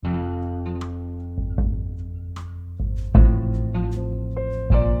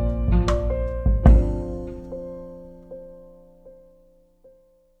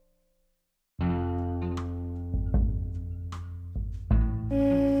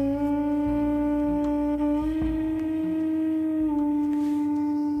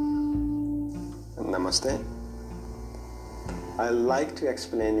Namaste. I like to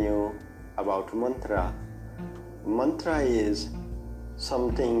explain you about mantra. Mantra is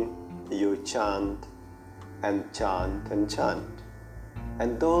something you chant and chant and chant.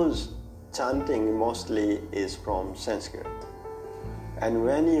 And those chanting mostly is from Sanskrit. And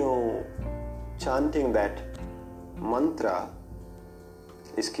when you chanting that mantra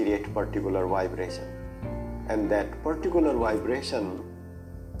is create particular vibration. And that particular vibration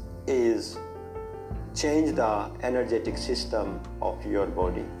is change the energetic system of your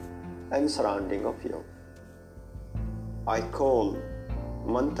body and surrounding of you. I call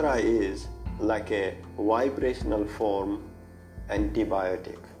mantra is like a vibrational form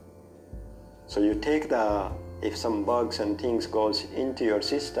antibiotic. So you take if some bugs and things goes into your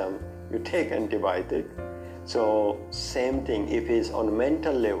system, you take antibiotic. So same thing, if it's on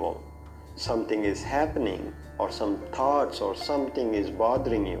mental level, something is happening or some thoughts or something is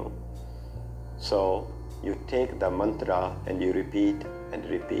bothering you, so you take the mantra and you repeat and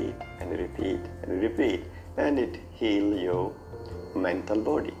repeat and repeat and repeat, and it heals your mental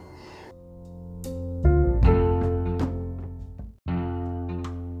body.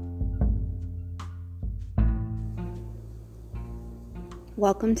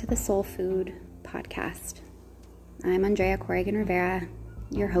 Welcome to the Soul Food Podcast. I'm Andrea Corrigan Rivera,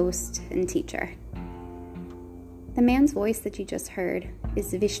 your host and teacher. The man's voice that you just heard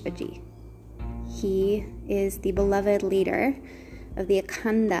is Vishvaji. He is the beloved leader of the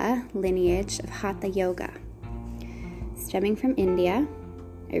Akhanda lineage of Hatha Yoga. Stemming from India,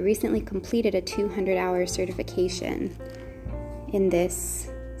 I recently completed a 200-hour certification in this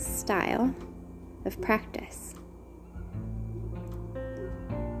style of practice.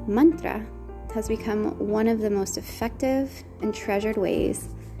 Mantra has become one of the most effective and treasured ways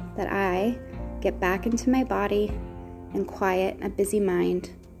that I get back into my body and quiet a busy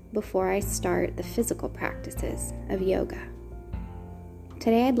mind before I start the physical practices of yoga.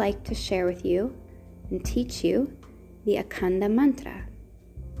 Today I'd like to share with you and teach you the Akhanda mantra.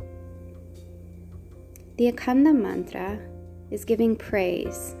 The Akhanda mantra is giving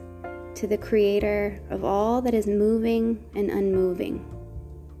praise to the creator of all that is moving and unmoving.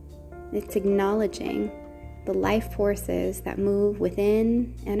 It's acknowledging the life forces that move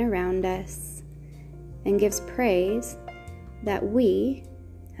within and around us, and gives praise that we,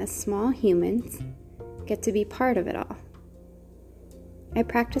 as small humans, get to be part of it all. I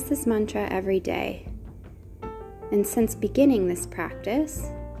practice this mantra every day, and since beginning this practice,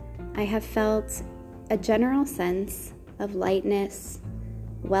 I have felt a general sense of lightness,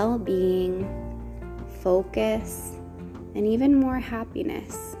 well-being, focus, and even more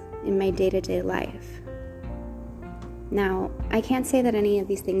happiness in my day-to-day life. Now, I can't say that any of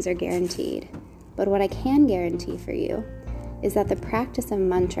these things are guaranteed, but what I can guarantee for you is that the practice of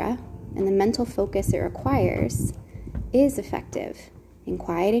mantra and the mental focus it requires is effective in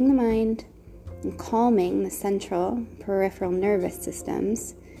quieting the mind and calming the central peripheral nervous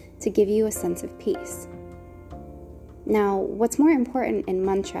systems to give you a sense of peace. Now, what's more important in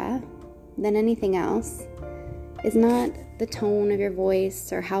mantra than anything else is not the tone of your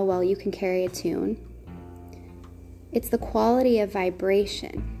voice or how well you can carry a tune. It's the quality of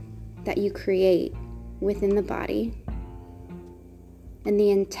vibration that you create within the body and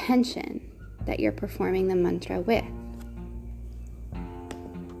the intention that you're performing the mantra with.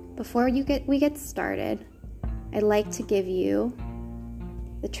 Before we get started, I'd like to give you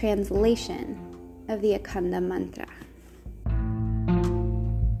the translation of the Akhanda mantra.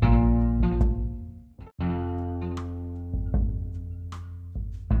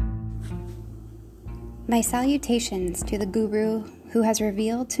 My salutations to the Guru who has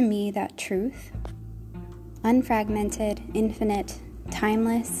revealed to me that truth, unfragmented, infinite,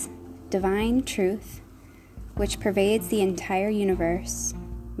 timeless, divine truth, which pervades the entire universe,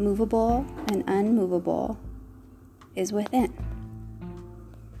 movable and unmovable, is within.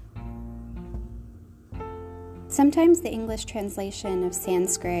 Sometimes the English translation of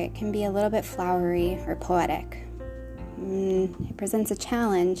Sanskrit can be a little bit flowery or poetic. It presents a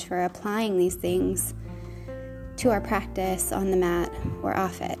challenge for applying these things to our practice on the mat or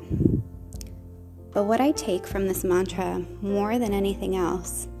off it. But what I take from this mantra more than anything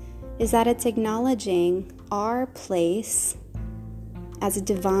else is that it's acknowledging our place as a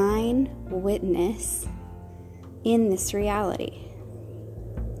divine witness in this reality.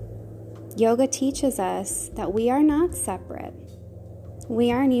 Yoga teaches us that we are not separate.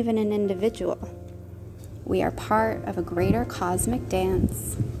 We aren't even an individual. We are part of a greater cosmic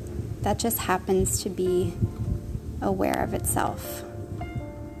dance that just happens to be aware of itself.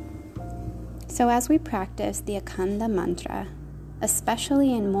 So as we practice the Akhanda mantra,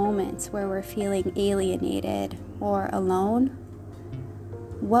 especially in moments where we're feeling alienated or alone,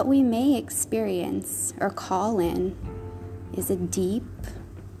 what we may experience or call in is a deep,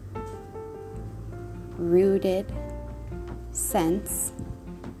 rooted sense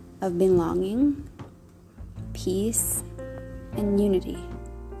of belonging, peace, and unity.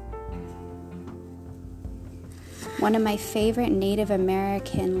 One of my favorite Native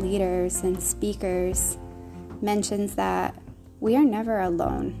American leaders and speakers mentions that we are never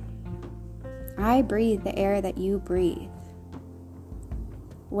alone. I breathe the air that you breathe.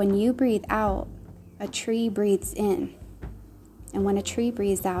 When you breathe out, a tree breathes in. And when a tree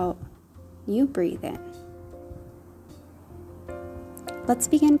breathes out, you breathe in. Let's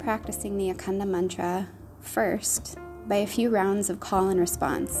begin practicing the Akhanda mantra first by a few rounds of call and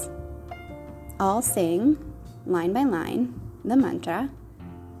response. I'll sing, line by line, the mantra,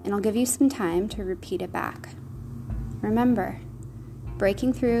 and I'll give you some time to repeat it back. Remember,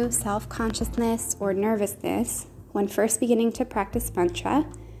 breaking through self-consciousness or nervousness when first beginning to practice mantra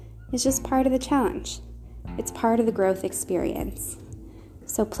is just part of the challenge. It's part of the growth experience.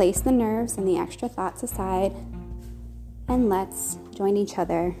 So place the nerves and the extra thoughts aside, and let's join each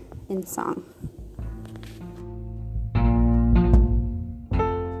other in song.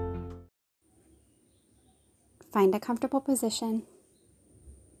 Find a comfortable position.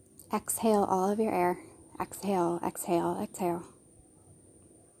 Exhale all of your air. Exhale, exhale, exhale.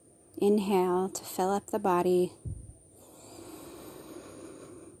 Inhale to fill up the body.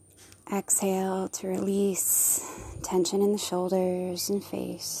 Exhale to release tension in the shoulders and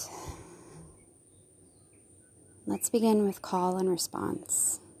face. Let's begin with call and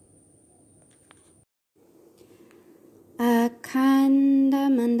response. Akhanda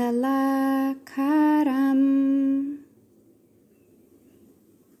mandala karam.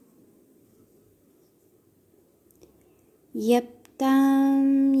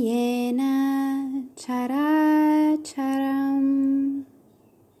 Yeptam yena characharam.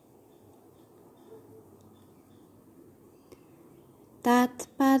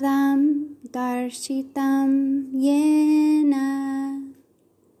 Tatpadam darshitam yena.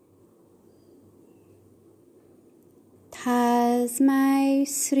 Tasmai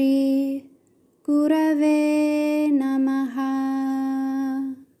Sri Gurave Namaha.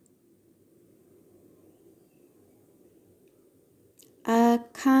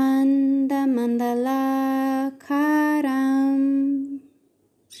 Akhanda mandala karam.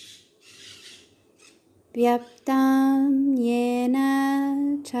 Vyaptam yena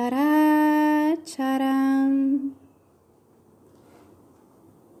characharam.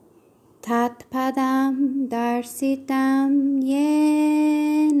 Tatpadam darsitam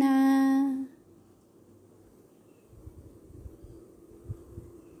yena.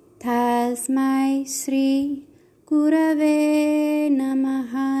 Tasmai Sri Gurave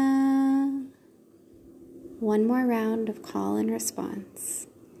Namaha. One more round of call and response.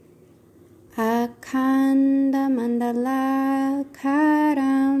 Akhanda mandala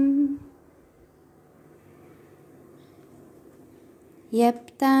karam.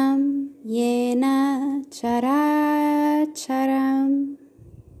 Yeptam yena characharam.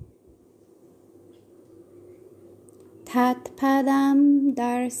 Tatpadam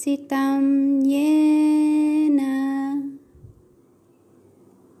darsitam yena.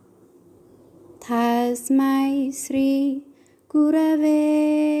 Tasmai Sri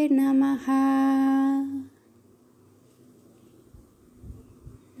Gurave Namaha.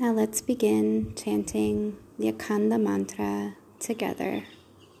 Now let's begin chanting the Akhanda mantra together.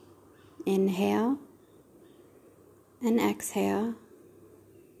 Inhale and exhale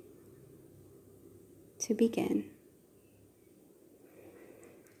to begin.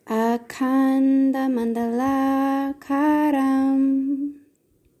 Akhanda mandala karam.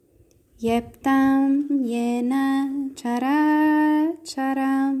 Yeptam yena characharam.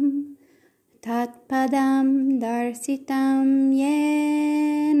 Tatpadam darsitam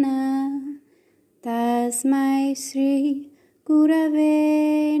yena. Tasmai Sri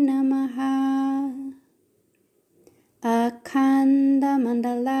Gurave Namaha. Akhanda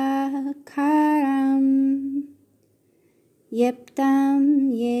mandala karam.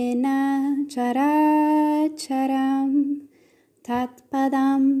 Yeptam yena characharam.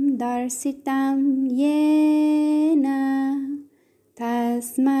 Tatpadam darsitam yena.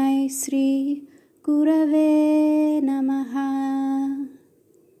 Tasmai Sri Gurave Namaha.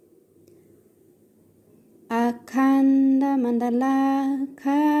 Akhanda mandala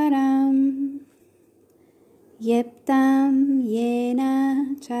karam. Yeptam yena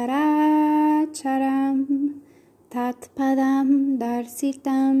characharam. Tatpadam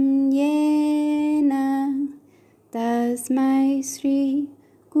darsitam yena. Tasmai Sri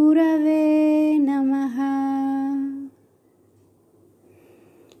Gurave Namaha.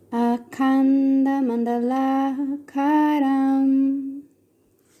 Akhanda Mandalakaram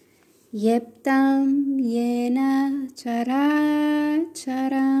Yeptam Yena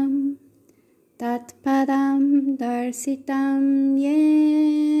Characharam Tatpadam Darsitam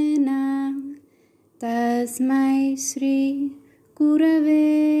Yena Tasmai Sri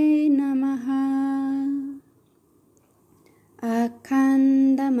Gurave Namaha.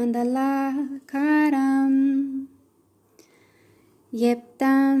 Akhanda Mandalakaram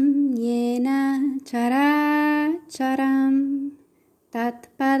Yeptam Yena Characharam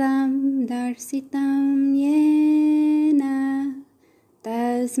Tatpadam Darsitam Yena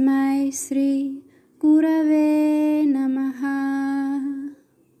Tasmai Sri Gurave Namaha.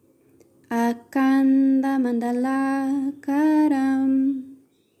 Akhanda Mandalakaram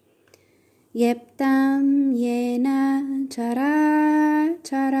Yeptam Yena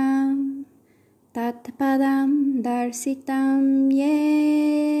Characharam Tatpadam Darsitam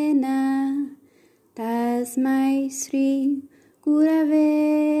Yena Tasmai Sri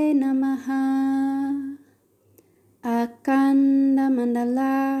Gurave Namaha. Akhanda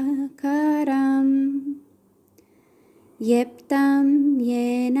Mandalakaram Yeptam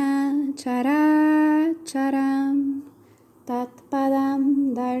Yena Characharam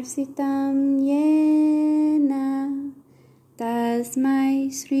Tatpadam Darsitam Yena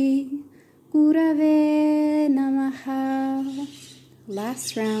Tasmai Sri Gurave Namaha.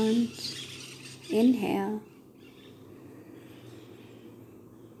 Last round. Inhale.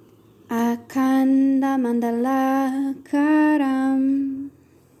 Akhanda Mandalakaram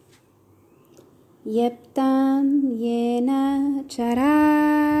Yeptam Yena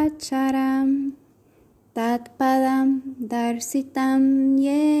Characharam Tatpadam Darsitam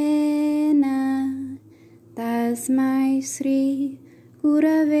Yena Tasmai Sri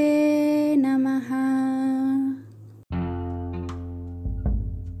Gurave Namaha.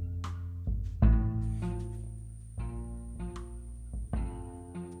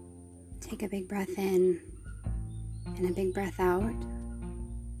 Take a big breath in and a big breath out.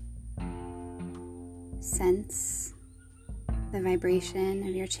 Sense the vibration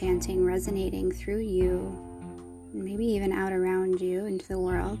of your chanting resonating through you, and maybe even out around you into the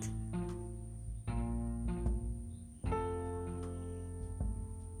world.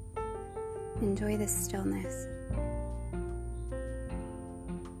 Enjoy this stillness.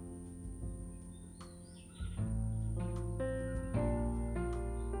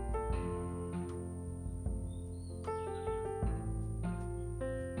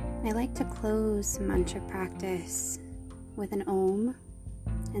 I like to close mantra practice with an Om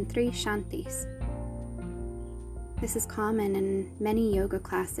and 3 Shantis. This is common in many yoga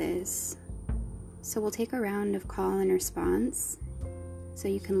classes, so we'll take a round of call and response so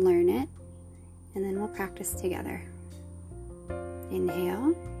you can learn it, and then we'll practice together.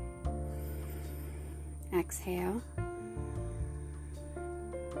 Inhale, exhale.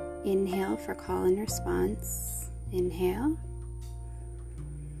 Inhale for call and response. Inhale.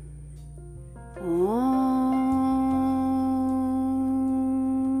 Om.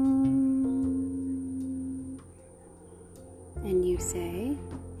 And you say,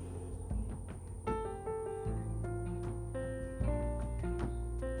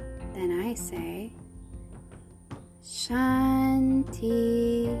 then I say,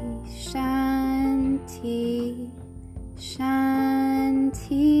 Shanti, Shanti,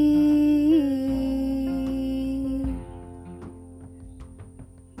 Shanti.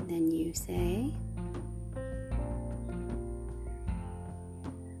 Then you say,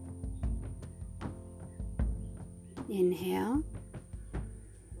 inhale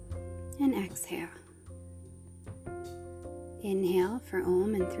and exhale. Inhale for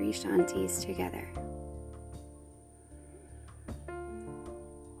Om and 3 Shantis together.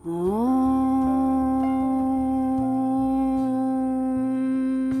 Om.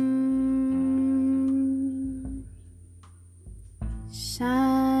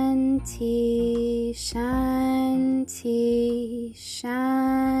 Shanti, Shanti,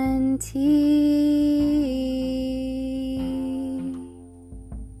 Shanti.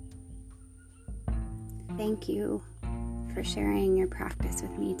 Thank you for sharing your practice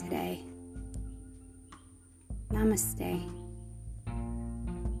with me today. Namaste.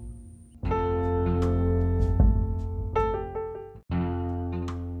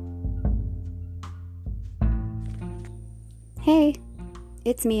 Hey,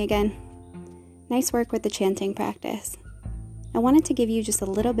 it's me again. Nice work with the chanting practice. I wanted to give you just a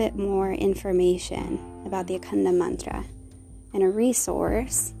little bit more information about the Akhanda mantra and a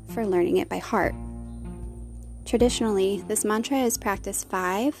resource for learning it by heart. Traditionally, this mantra is practiced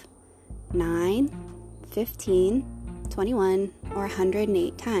 5, 9, 15, 21, or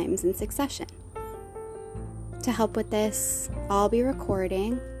 108 times in succession. To help with this, I'll be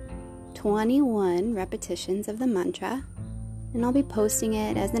recording 21 repetitions of the mantra, and I'll be posting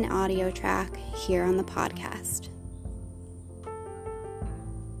it as an audio track here on the podcast.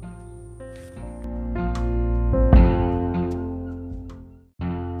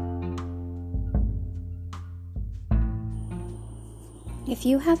 If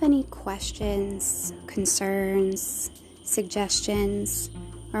you have any questions, concerns, suggestions,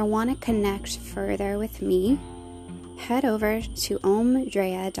 or want to connect further with me, head over to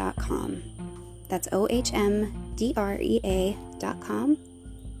omdrea.com. That's OHMDREA.com,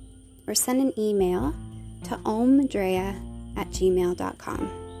 or send an email to omdrea@gmail.com.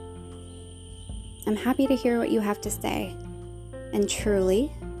 I'm happy to hear what you have to say, and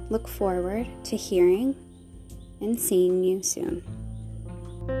truly look forward to hearing and seeing you soon.